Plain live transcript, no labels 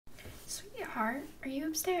Sweetheart, are you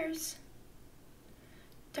upstairs?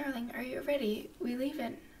 Darling, are you ready? We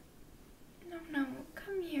leaving. No,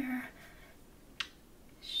 come here.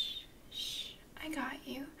 Shh, I got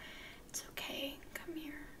you. It's okay. Come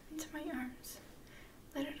here, into my arms.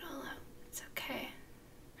 Let it all out. It's okay.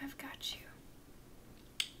 I've got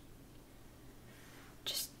you.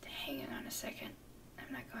 Just hang on a second.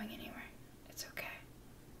 I'm not going anywhere. It's okay.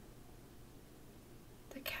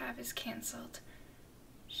 The cab is canceled.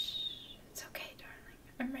 Shh, it's okay, darling.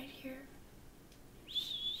 I'm right here.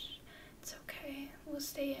 Shh, it's okay. We'll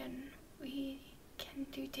stay in. We can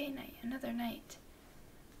do day night another night.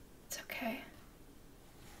 It's okay.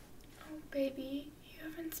 Oh, baby, you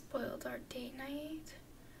haven't spoiled our date night.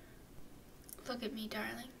 Look at me,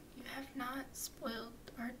 darling. You have not spoiled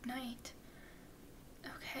our night.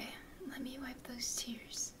 Okay, let me wipe those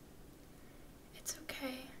tears. It's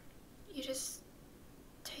okay. You just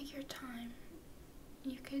take your time.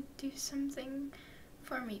 You could do something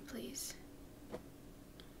for me, please.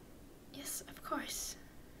 Yes, of course.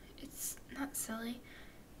 It's not silly.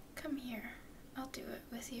 Come here. I'll do it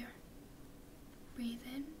with you. Breathe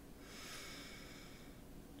in.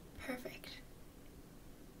 Perfect.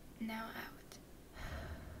 Now out.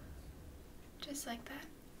 Just like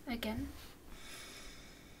that. Again.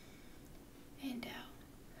 And out.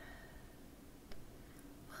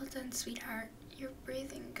 Well done, sweetheart. Your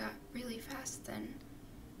breathing got really fast then.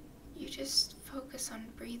 You just focus on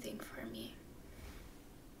breathing for me.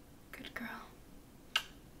 Good girl.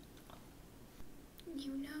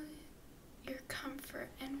 You know your comfort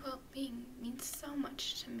and well-being means so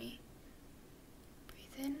much to me.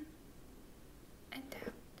 Breathe in and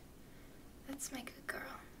out. That's my good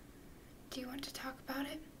girl. Do you want to talk about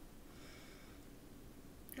it?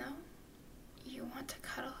 No? You want to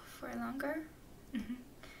cuddle for longer?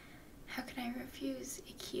 How can I refuse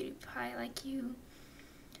a cutie pie like you?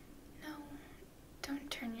 No, don't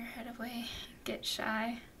turn your head away. Get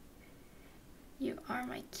shy. You are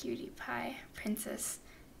my cutie pie princess,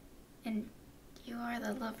 and you are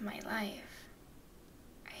the love of my life.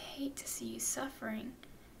 I hate to see you suffering.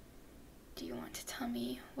 Do you want to tell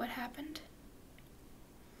me what happened?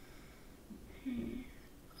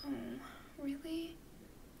 Oh, really?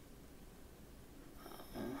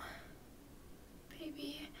 Oh,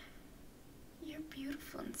 baby, you're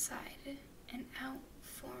beautiful inside and out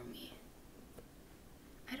for me.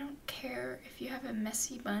 I don't care if you have a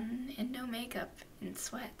messy bun and no makeup and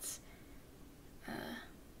sweats.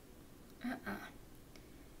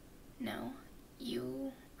 No,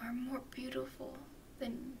 you are more beautiful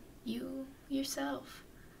than you yourself.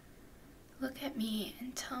 Look at me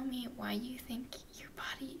and tell me why you think your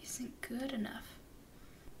body isn't good enough.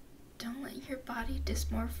 Don't let your body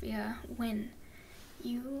dysmorphia win.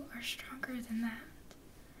 You are stronger than that.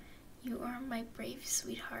 You are my brave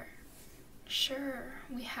sweetheart. Sure,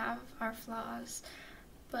 we have our flaws,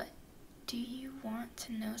 but do you want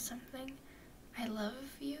to know something? I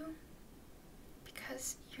love you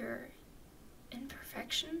because you're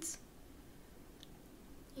imperfections.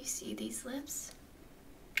 You see these lips?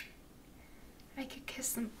 I could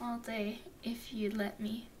kiss them all day if you'd let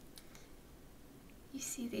me. You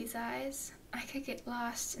see these eyes? I could get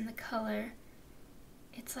lost in the color.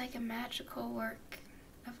 It's like a magical work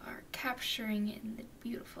of art capturing in the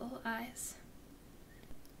beautiful eyes.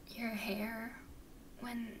 Your hair,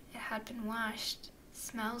 when it had been washed,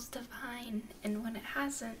 smells divine, and when it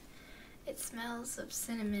hasn't, it smells of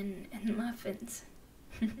cinnamon and muffins.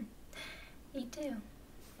 You do.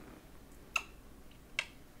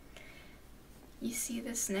 You see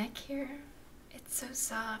this neck here? It's so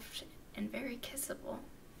soft and very kissable.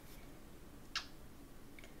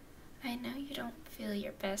 I know you don't feel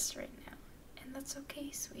your best right now, and that's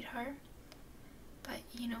okay, sweetheart. But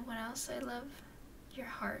you know what else I love? Your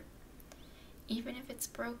heart. Even if it's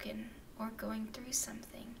broken or going through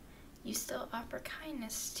something, you still offer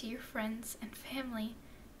kindness to your friends and family,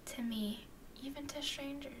 to me, even to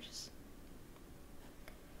strangers.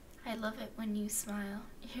 I love it when you smile.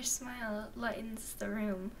 Your smile lightens the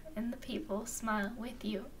room, and the people smile with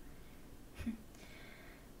you.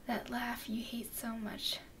 That laugh you hate so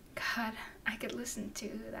much. God, I could listen to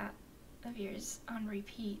that of yours on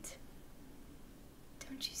repeat.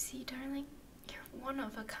 Don't you see, darling? You're one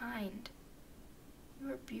of a kind.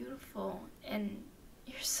 You are beautiful, and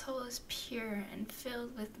your soul is pure and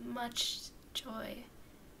filled with much joy.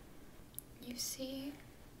 You see,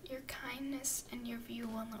 your kindness and your view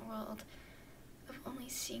on the world of only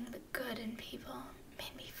seeing the good in people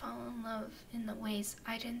made me fall in love in the ways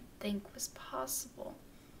I didn't think was possible.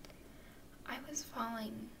 I was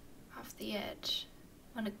falling off the edge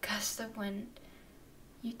when a gust of wind,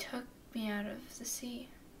 you took me out of the sea.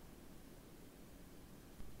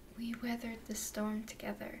 We weathered the storm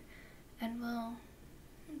together, and we'll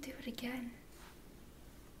do it again.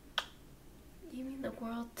 You mean the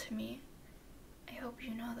world to me. I hope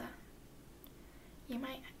you know that. You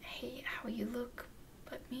might hate how you look,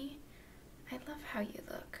 but me, I love how you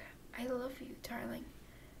look. I love you, darling.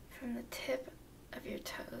 From the tip of your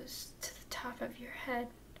toes to the top of your head.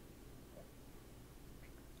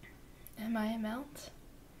 Am I a melt?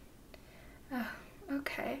 Oh,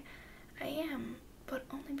 okay. I am, but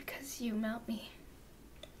only because you melt me.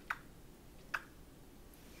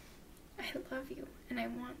 I love you, and I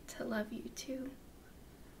want to love you too.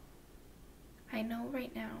 I know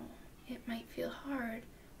right now it might feel hard.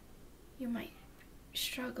 You might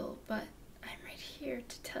struggle, but I'm right here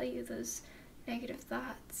to tell you those negative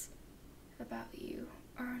thoughts about you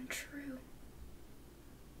are untrue.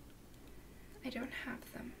 I don't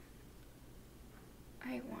have them.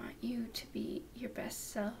 I want you to be your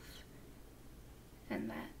best self, and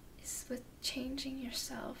that is with changing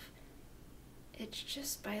yourself. It's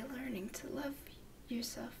just by learning to love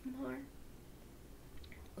yourself more.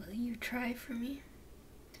 Will you try for me?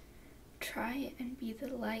 Try and be the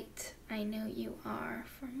light I know you are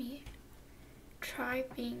for me. Try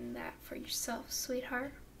being that for yourself,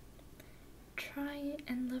 sweetheart. Try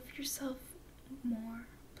and love yourself more,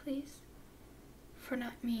 please. For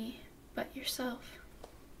not me, but yourself.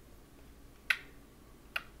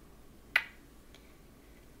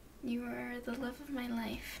 You are the love of my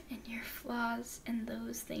life, and your flaws and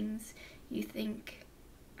those things you think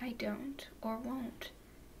I don't or won't.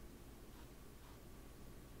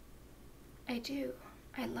 I do.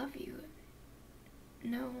 I love you.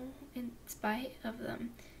 No, in spite of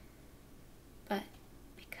them, but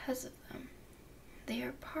because of them. They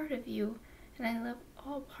are part of you, and I love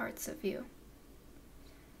all parts of you.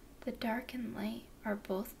 The dark and light are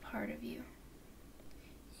both part of you.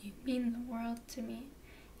 You mean the world to me.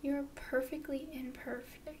 You are perfectly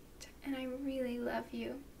imperfect, and I really love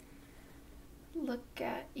you. Look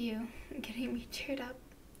at you, getting me teared up.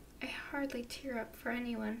 I hardly tear up for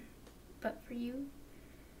anyone, but for you,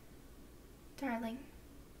 darling,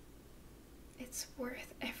 it's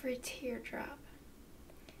worth every teardrop.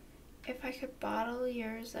 If I could bottle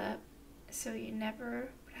yours up so you never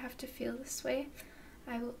would have to feel this way,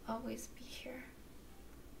 I will always be here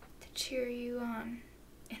to cheer you on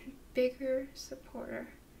and bigger supporter.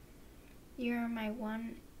 You are my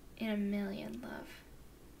 1 in a million love.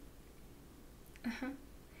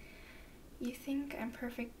 You think I'm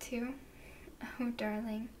perfect too? Oh,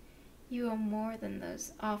 darling, you are more than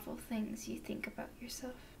those awful things you think about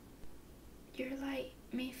yourself. Your light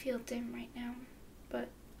may feel dim right now, but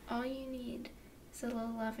all you need is a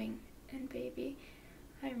little loving, and baby,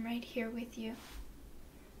 I'm right here with you.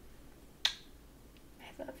 I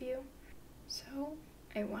love you. So,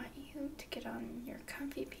 I want you to get on your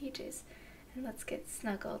comfy PJs and let's get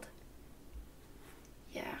snuggled.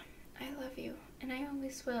 Yeah, I love you, and I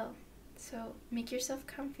always will. So, make yourself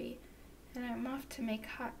comfy, and I'm off to make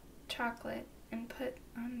hot chocolate and put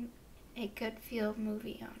on a good feel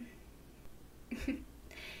movie on.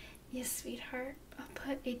 Yes, sweetheart, I'll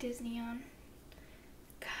put a Disney on.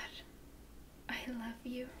 God, I love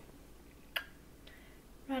you.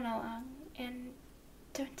 Run along, and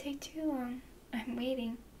don't take too long. I'm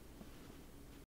waiting.